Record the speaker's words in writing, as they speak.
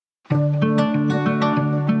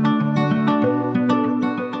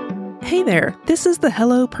Hey there, this is the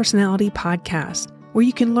Hello Personality Podcast, where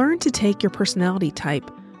you can learn to take your personality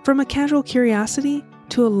type from a casual curiosity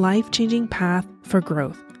to a life-changing path for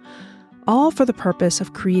growth, all for the purpose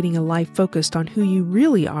of creating a life focused on who you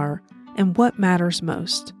really are and what matters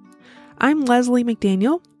most. I'm Leslie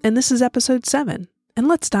McDaniel, and this is episode 7, and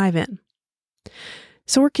let's dive in.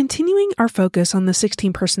 So we're continuing our focus on the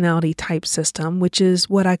 16 personality type system, which is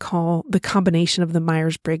what I call the combination of the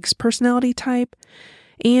Myers-Briggs personality type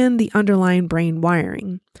and the underlying brain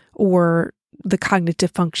wiring, or the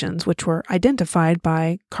cognitive functions, which were identified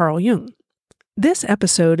by Carl Jung. This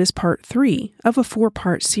episode is part 3 of a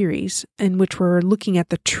 4-part series in which we're looking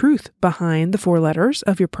at the truth behind the 4 letters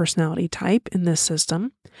of your personality type in this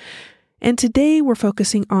system. And today we're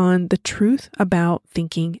focusing on the truth about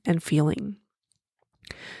thinking and feeling.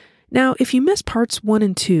 Now, if you missed parts 1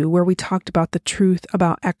 and 2, where we talked about the truth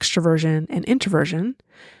about extroversion and introversion,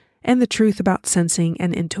 and the truth about sensing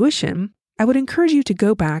and intuition, I would encourage you to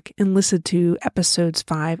go back and listen to episodes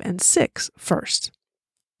 5 and 6 first.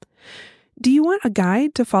 Do you want a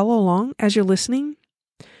guide to follow along as you're listening?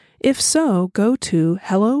 If so, go to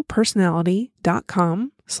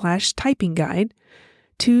hellopersonality.com/typing guide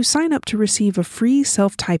to sign up to receive a free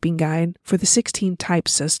self-typing guide for the 16 type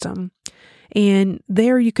system. And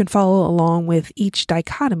there you can follow along with each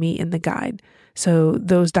dichotomy in the guide. So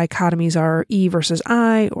those dichotomies are E versus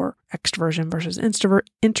I, or extroversion versus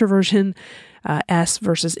introversion, S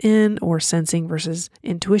versus N, or sensing versus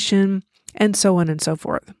intuition, and so on and so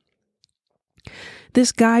forth.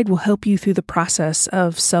 This guide will help you through the process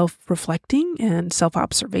of self-reflecting and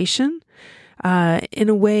self-observation in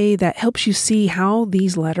a way that helps you see how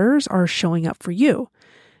these letters are showing up for you.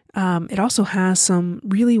 It also has some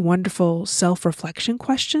really wonderful self-reflection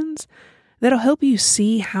questions that'll help you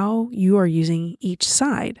see how you are using each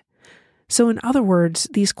side. So in other words,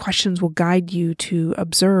 these questions will guide you to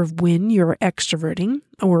observe when you're extroverting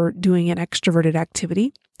or doing an extroverted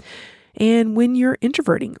activity, and when you're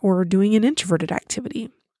introverting or doing an introverted activity.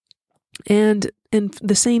 And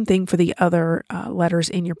the same thing for the other letters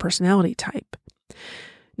in your personality type.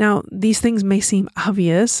 Now, these things may seem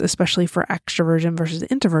obvious, especially for extroversion versus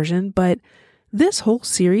introversion, but this whole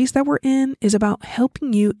series that we're in is about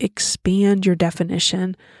helping you expand your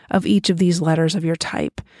definition of each of these letters of your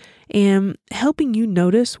type and helping you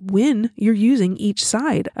notice when you're using each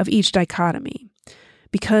side of each dichotomy.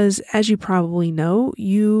 Because as you probably know,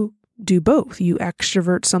 you do both. You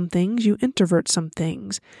extrovert some things, you introvert some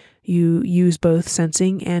things. You use both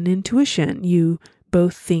sensing and intuition. You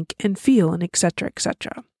both think and feel, and etc.,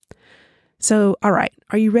 etc. So, all right,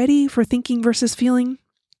 are you ready for thinking versus feeling?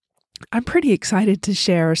 I'm pretty excited to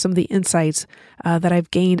share some of the insights that I've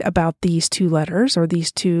gained about these 2 letters or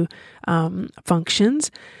these 2 functions,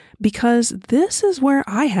 because this is where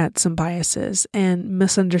I had some biases and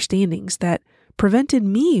misunderstandings that prevented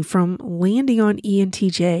me from landing on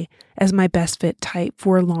ENTJ as my best fit type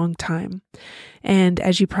for a long time. And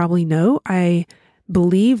as you probably know, I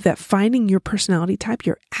believe that finding your personality type,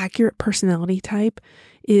 your accurate personality type,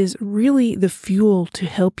 is really the fuel to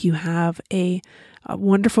help you have a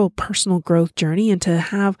wonderful personal growth journey and to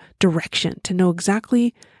have direction, to know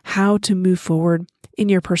exactly how to move forward in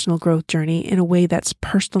your personal growth journey in a way that's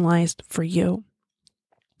personalized for you.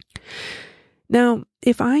 Now,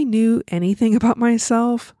 if I knew anything about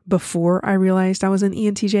myself before I realized I was an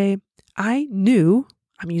ENTJ, I knew,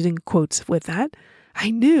 I'm using quotes with that,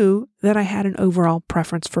 I knew that I had an overall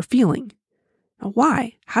preference for feeling. Now,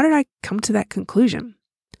 why? How did I come to that conclusion?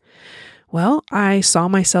 Well, I saw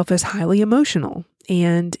myself as highly emotional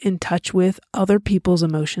and in touch with other people's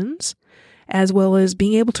emotions, as well as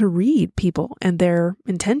being able to read people and their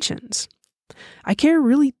intentions. I care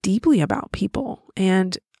really deeply about people,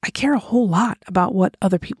 and I care a whole lot about what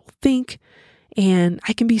other people think, and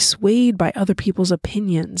I can be swayed by other people's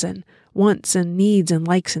opinions and wants and needs and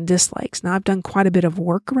likes and dislikes. Now, I've done quite a bit of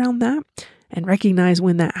work around that and recognize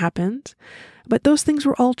when that happens, but those things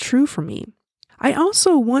were all true for me. I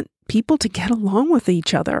also want people to get along with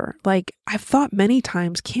each other. Like, I've thought many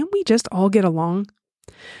times, can't we just all get along?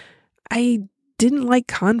 I didn't like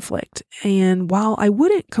conflict, and while I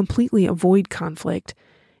wouldn't completely avoid conflict,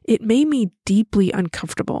 it made me deeply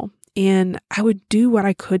uncomfortable, and I would do what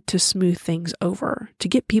I could to smooth things over, to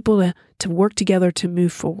get people to work together to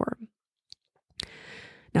move forward.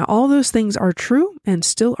 Now, all those things are true and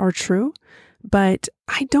still are true, but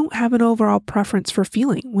I don't have an overall preference for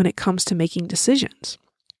feeling when it comes to making decisions.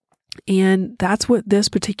 And that's what this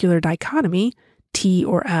particular dichotomy, T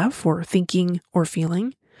or F, or thinking or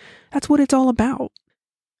feeling, that's what it's all about.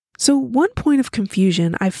 So one point of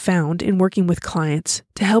confusion I've found in working with clients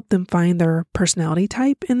to help them find their personality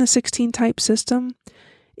type in the 16 type system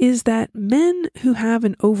is that men who have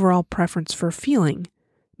an overall preference for feeling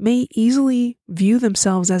may easily view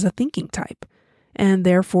themselves as a thinking type, and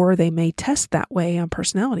therefore they may test that way on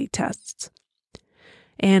personality tests.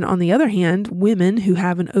 And on the other hand, women who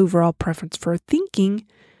have an overall preference for thinking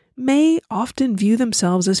may often view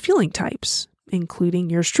themselves as feeling types, including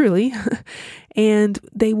yours truly, and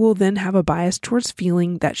they will then have a bias towards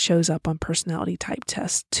feeling that shows up on personality type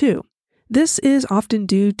tests too. This is often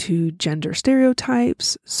due to gender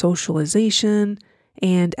stereotypes, socialization,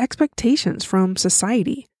 and expectations from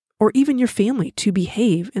society, or even your family to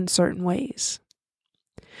behave in certain ways.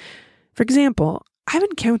 For example, I've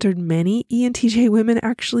encountered many ENTJ women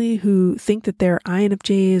actually who think that they're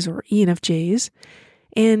INFJs or ENFJs,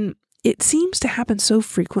 and it seems to happen so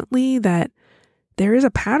frequently that there is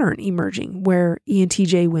a pattern emerging where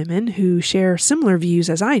ENTJ women who share similar views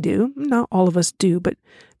as I do, not all of us do, but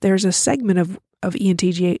there's a segment of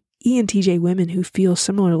ENTJ women who feel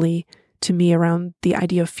similarly to me around the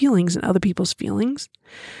idea of feelings and other people's feelings,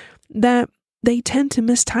 that they tend to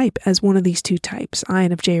mistype as one of these two types,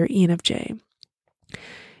 INFJ or ENFJ.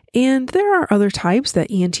 And there are other types that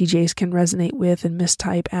ENTJs can resonate with and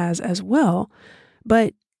mistype as well,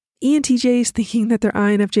 but ENTJs thinking that they're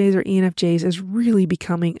INFJs or ENFJs is really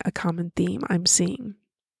becoming a common theme I'm seeing.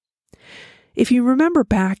 If you remember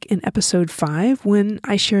back in episode 5, when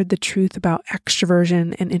I shared the truth about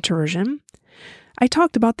extroversion and introversion, I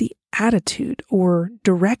talked about the attitude or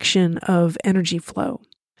direction of energy flow.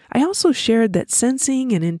 I also shared that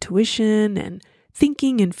sensing and intuition and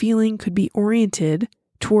thinking and feeling could be oriented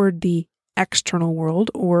toward the external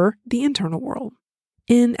world or the internal world.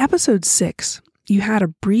 In episode 6, you had a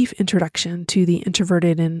brief introduction to the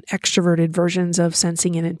introverted and extroverted versions of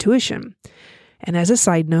sensing and intuition. And as a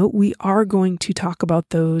side note, we are going to talk about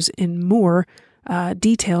those in more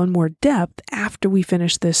detail and more depth after we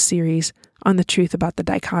finish this series on the truth about the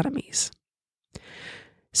dichotomies.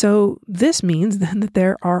 So this means then that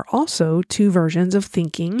there are also two versions of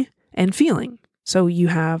thinking and feeling. So you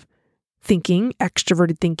have thinking,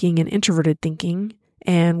 extroverted thinking, and introverted thinking.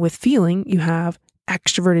 And with feeling, you have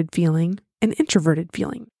extroverted feeling and introverted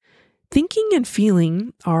feeling. Thinking and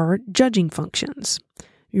feeling are judging functions.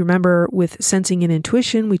 You remember with sensing and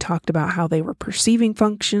intuition, we talked about how they were perceiving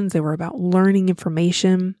functions. They were about learning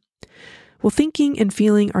information. Well, thinking and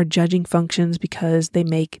feeling are judging functions because they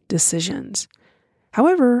make decisions.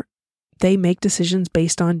 However, they make decisions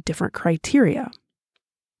based on different criteria.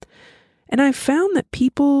 And I've found that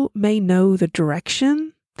people may know the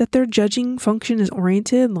direction that their judging function is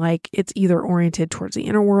oriented, like it's either oriented towards the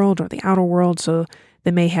inner world or the outer world, so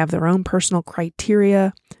they may have their own personal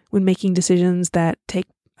criteria when making decisions that take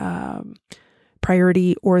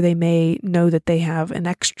priority, or they may know that they have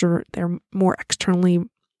they're more externally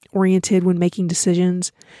oriented when making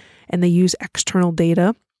decisions, and they use external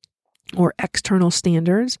data or external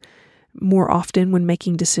standards more often when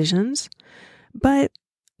making decisions. But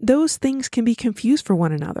those things can be confused for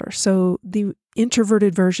one another. So the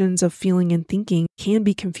introverted versions of feeling and thinking can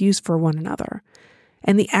be confused for one another.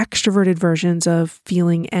 And the extroverted versions of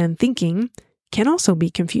feeling and thinking can also be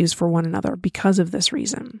confused for one another because of this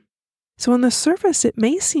reason. So on the surface, it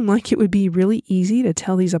may seem like it would be really easy to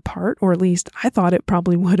tell these apart, or at least I thought it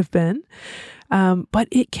probably would have been, but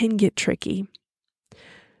it can get tricky.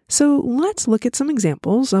 So let's look at some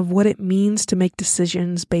examples of what it means to make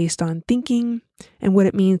decisions based on thinking and what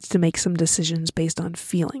it means to make some decisions based on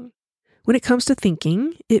feeling. When it comes to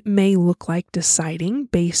thinking, it may look like deciding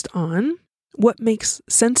based on what makes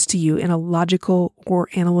sense to you in a logical or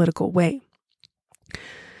analytical way.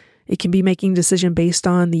 It can be making a decision based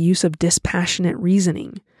on the use of dispassionate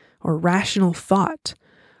reasoning or rational thought,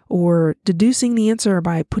 or deducing the answer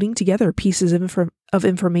by putting together pieces of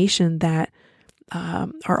information that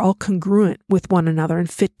are all congruent with one another and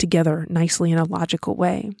fit together nicely in a logical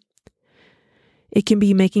way. It can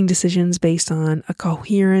be making decisions based on a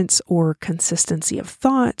coherence or consistency of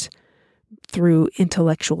thought, through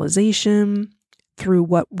intellectualization, through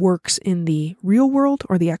what works in the real world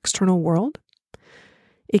or the external world.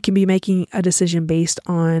 It can be making a decision based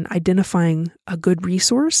on identifying a good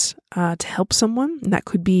resource to help someone, and that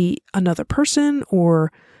could be another person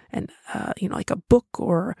or like a book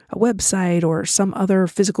or a website or some other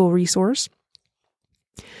physical resource.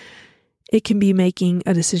 It can be making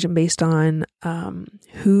a decision based on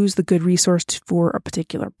who's the good resource for a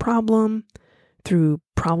particular problem, through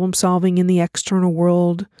problem solving in the external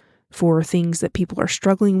world, for things that people are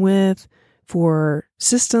struggling with, for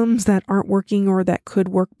systems that aren't working or that could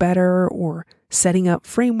work better, or setting up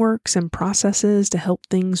frameworks and processes to help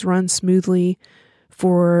things run smoothly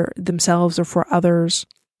for themselves or for others.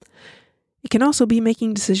 It can also be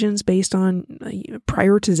making decisions based on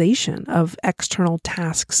prioritization of external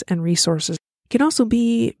tasks and resources. It can also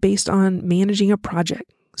be based on managing a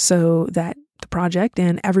project so that the project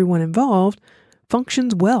and everyone involved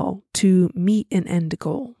functions well to meet an end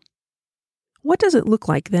goal. What does it look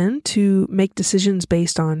like then to make decisions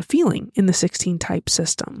based on feeling in the 16-type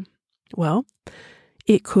system? Well,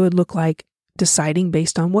 it could look like deciding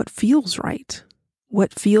based on what feels right,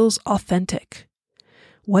 what feels authentic,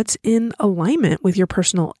 what's in alignment with your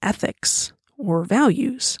personal ethics or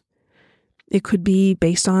values. It could be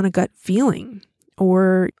based on a gut feeling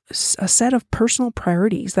or a set of personal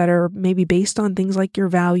priorities that are maybe based on things like your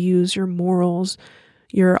values, your morals,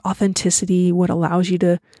 your authenticity, what allows you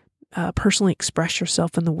to personally express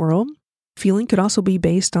yourself in the world. Feeling could also be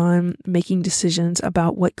based on making decisions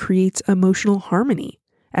about what creates emotional harmony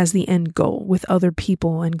as the end goal with other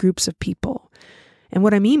people and groups of people. And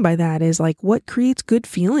what I mean by that is like what creates good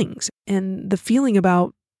feelings and the feeling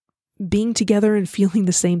about being together and feeling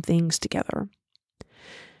the same things together.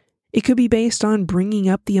 It could be based on bringing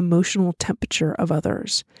up the emotional temperature of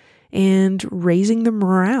others and raising the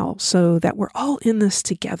morale so that we're all in this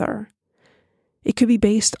together. It could be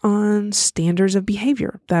based on standards of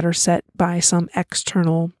behavior that are set by some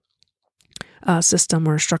external system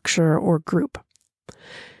or structure or group.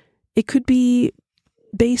 It could be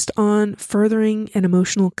based on furthering an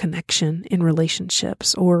emotional connection in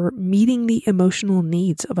relationships or meeting the emotional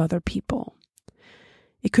needs of other people.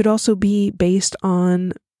 It could also be based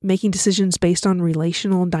on making decisions based on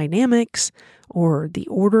relational dynamics or the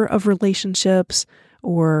order of relationships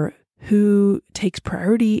or who takes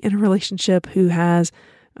priority in a relationship, who has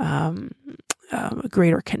a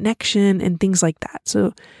greater connection and things like that.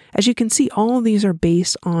 So as you can see, all of these are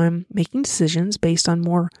based on making decisions based on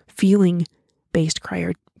more feeling-based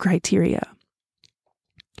criteria.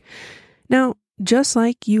 Now, just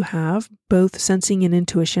like you have both sensing and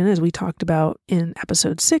intuition, as we talked about in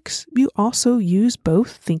episode 6, you also use both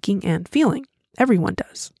thinking and feeling. Everyone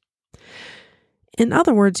does. In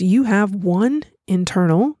other words, you have one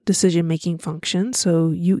internal decision-making function, so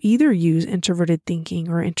you either use introverted thinking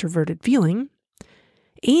or introverted feeling,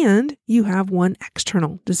 and you have one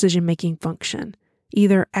external decision-making function,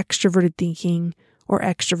 either extroverted thinking or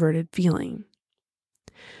extroverted feeling.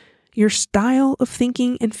 Your style of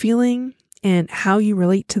thinking and feeling and how you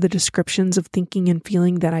relate to the descriptions of thinking and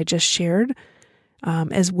feeling that I just shared,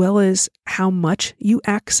 as well as how much you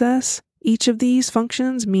access each of these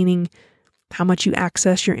functions, meaning how much you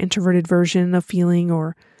access your introverted version of feeling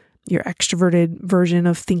or your extroverted version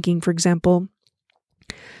of thinking, for example,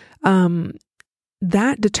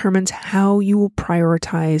 that determines how you will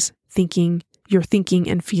prioritize your thinking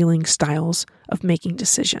and feeling styles of making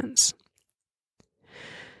decisions.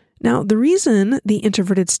 Now, the reason the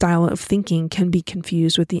introverted style of thinking can be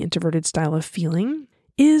confused with the introverted style of feeling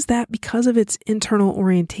is that because of its internal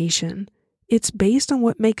orientation, it's based on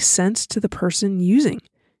what makes sense to the person using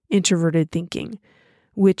introverted thinking,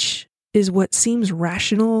 which is what seems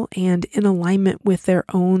rational and in alignment with their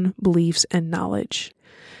own beliefs and knowledge.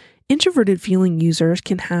 Introverted feeling users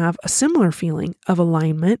can have a similar feeling of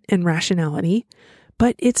alignment and rationality,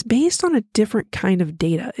 but it's based on a different kind of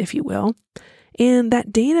data, if you will. And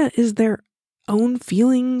that data is their own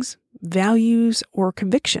feelings, values, or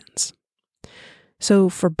convictions. So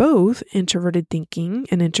for both introverted thinking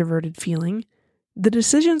and introverted feeling, the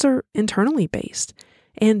decisions are internally based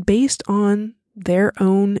and based on their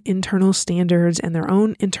own internal standards and their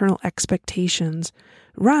own internal expectations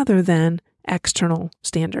rather than external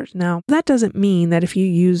standards. Now, that doesn't mean that if you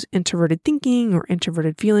use introverted thinking or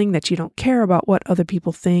introverted feeling that you don't care about what other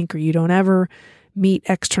people think or you don't ever meet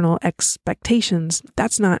external expectations.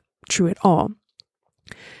 That's not true at all.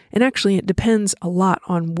 And actually, it depends a lot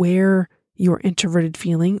on where your introverted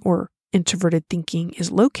feeling or introverted thinking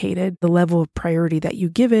is located, the level of priority that you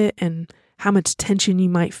give it, and how much tension you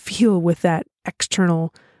might feel with that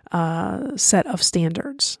external set of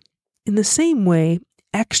standards. In the same way,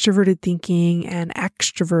 extroverted thinking and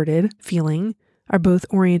extroverted feeling are both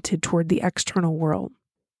oriented toward the external world.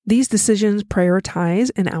 These decisions prioritize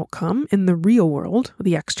an outcome in the real world,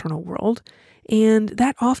 the external world, and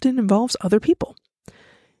that often involves other people.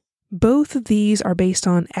 Both of these are based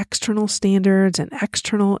on external standards and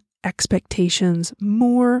external expectations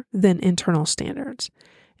more than internal standards.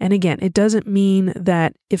 And again, it doesn't mean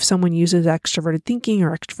that if someone uses extroverted thinking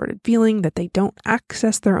or extroverted feeling that they don't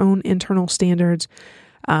access their own internal standards.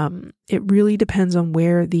 It really depends on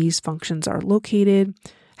where these functions are located,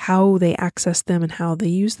 how they access them, and how they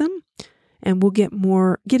use them. And we'll get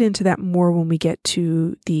into that more when we get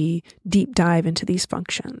to the deep dive into these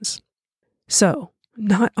functions. So,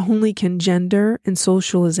 Not only can gender and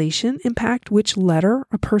socialization impact which letter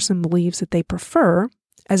a person believes that they prefer,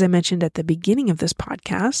 as I mentioned at the beginning of this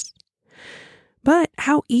podcast, but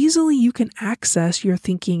how easily you can access your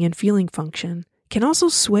thinking and feeling function can also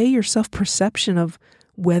sway your self-perception of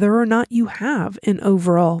whether or not you have an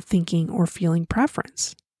overall thinking or feeling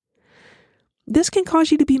preference. This can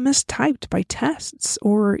cause you to be mistyped by tests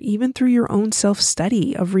or even through your own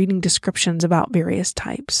self-study of reading descriptions about various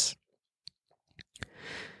types.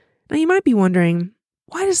 Now you might be wondering,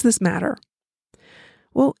 why does this matter?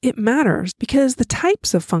 Well, it matters because the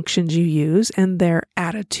types of functions you use and their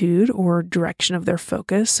attitude or direction of their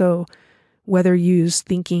focus, so whether you use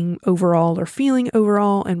thinking overall or feeling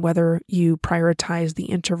overall, and whether you prioritize the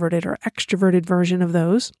introverted or extroverted version of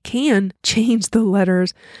those, can change the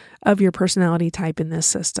letters of your personality type in this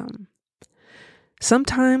system.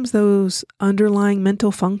 Sometimes those underlying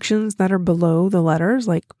mental functions that are below the letters,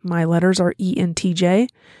 like my letters are ENTJ,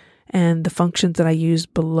 and the functions that I use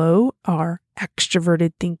below are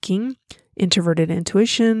extroverted thinking, introverted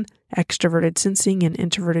intuition, extroverted sensing, and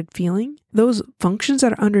introverted feeling. Those functions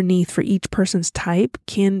that are underneath for each person's type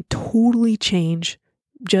can totally change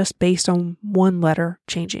just based on one letter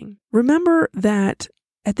changing. Remember that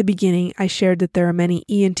at the beginning, I shared that there are many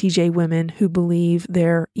ENTJ women who believe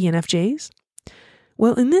they're ENFJs.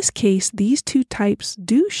 Well, in this case, these two types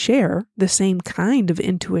do share the same kind of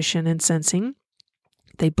intuition and sensing.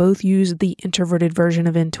 They both use the introverted version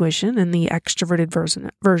of intuition and the extroverted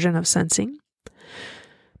version of sensing.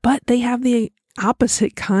 But they have the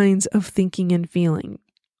opposite kinds of thinking and feeling.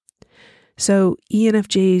 So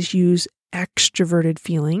ENFJs use extroverted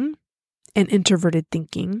feeling and introverted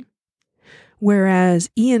thinking, whereas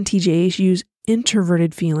ENTJs use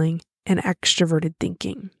introverted feeling and extroverted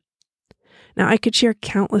thinking. Now, I could share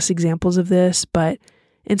countless examples of this, but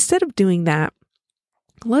instead of doing that,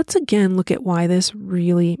 let's again look at why this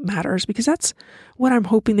really matters, because that's what I'm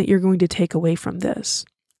hoping that you're going to take away from this.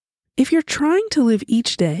 If you're trying to live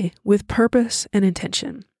each day with purpose and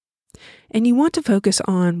intention, and you want to focus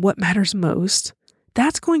on what matters most,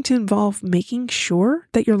 that's going to involve making sure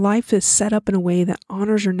that your life is set up in a way that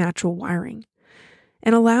honors your natural wiring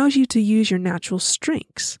and allows you to use your natural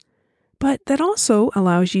strengths, but that also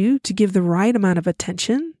allows you to give the right amount of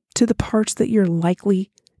attention to the parts that you're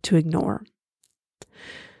likely to ignore.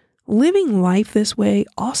 Living life this way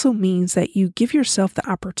also means that you give yourself the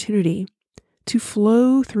opportunity to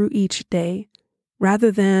flow through each day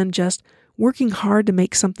rather than just working hard to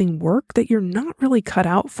make something work that you're not really cut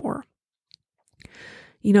out for.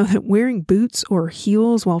 You know that wearing boots or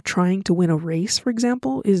heels while trying to win a race, for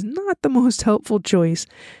example, is not the most helpful choice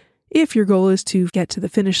if your goal is to get to the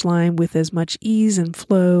finish line with as much ease and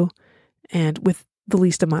flow, and with the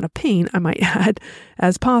least amount of pain, I might add,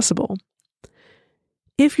 as possible.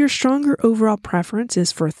 If your stronger overall preference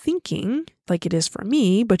is for thinking, like it is for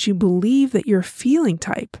me, but you believe that you're a feeling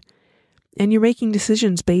type, and you're making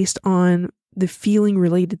decisions based on the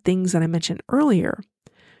feeling-related things that I mentioned earlier,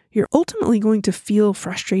 you're ultimately going to feel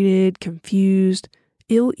frustrated, confused,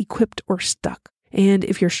 ill-equipped, or stuck. And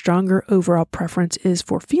if your stronger overall preference is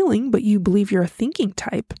for feeling, but you believe you're a thinking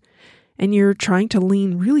type, and you're trying to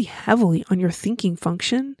lean really heavily on your thinking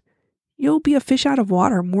function, you'll be a fish out of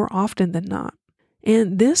water more often than not.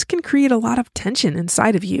 And this can create a lot of tension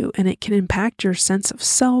inside of you, and it can impact your sense of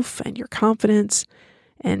self and your confidence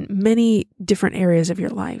and many different areas of your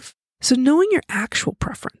life. So knowing your actual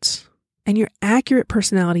preference and your accurate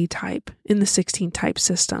personality type in the 16-type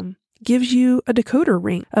system gives you a decoder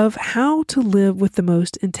ring of how to live with the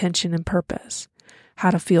most intention and purpose,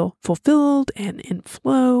 how to feel fulfilled and in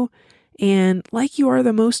flow, and like you are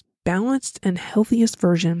the most balanced and healthiest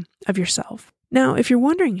version of yourself. Now, if you're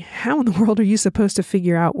wondering how in the world are you supposed to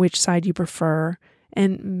figure out which side you prefer,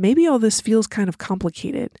 and maybe all this feels kind of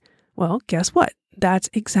complicated, well, guess what? That's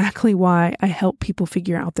exactly why I help people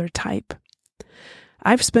figure out their type.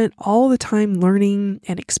 I've spent all the time learning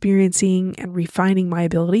and experiencing and refining my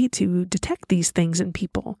ability to detect these things in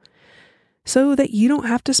people so that you don't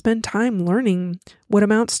have to spend time learning what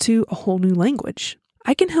amounts to a whole new language.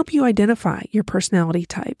 I can help you identify your personality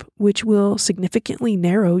type, which will significantly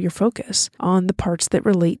narrow your focus on the parts that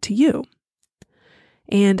relate to you.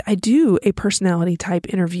 And I do a personality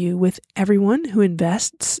type interview with everyone who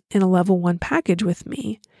invests in a level 1 package with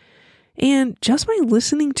me. And just by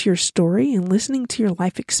listening to your story and listening to your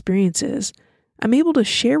life experiences, I'm able to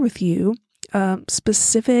share with you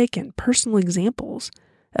specific and personal examples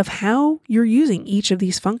of how you're using each of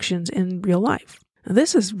these functions in real life. Now,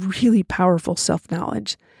 this is really powerful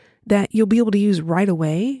self-knowledge that you'll be able to use right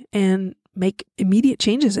away and make immediate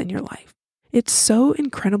changes in your life. It's so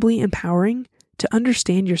incredibly empowering to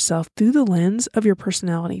understand yourself through the lens of your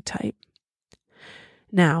personality type.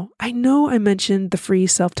 Now, I know I mentioned the free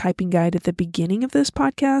self-typing guide at the beginning of this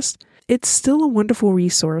podcast. It's still a wonderful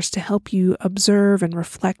resource to help you observe and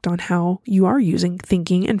reflect on how you are using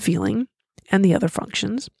thinking and feeling and the other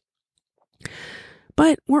functions.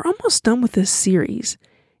 But we're almost done with this series.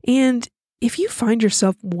 And if you find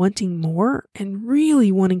yourself wanting more and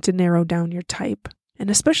really wanting to narrow down your type, and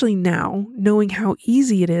especially now, knowing how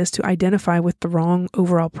easy it is to identify with the wrong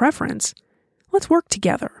overall preference, let's work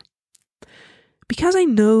together. Because I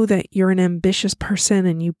know that you're an ambitious person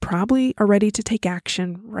and you probably are ready to take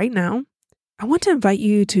action right now, I want to invite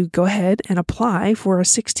you to go ahead and apply for a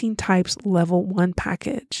 16 Types Level 1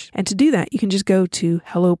 package. And to do that, you can just go to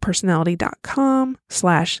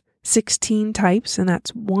hellopersonality.com/16 types, and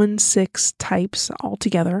that's 16 types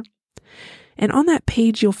altogether. And on that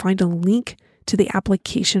page, you'll find a link to the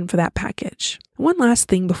application for that package. One last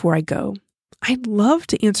thing before I go. I'd love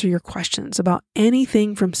to answer your questions about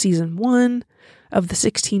anything from season 1 of the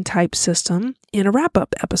 16 Types system in a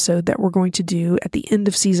wrap-up episode that we're going to do at the end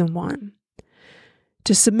of season 1.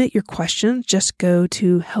 To submit your questions, just go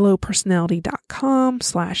to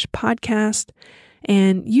hellopersonality.com/podcast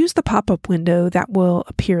and use the pop-up window that will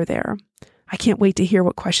appear there. I can't wait to hear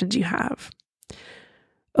what questions you have.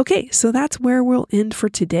 Okay, so that's where we'll end for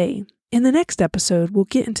today. In the next episode, we'll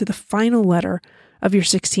get into the final letter of your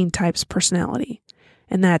 16 Types personality,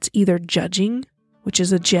 and that's either judging, which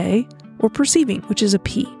is a J, or perceiving, which is a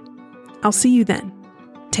P. I'll see you then.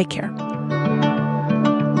 Take care.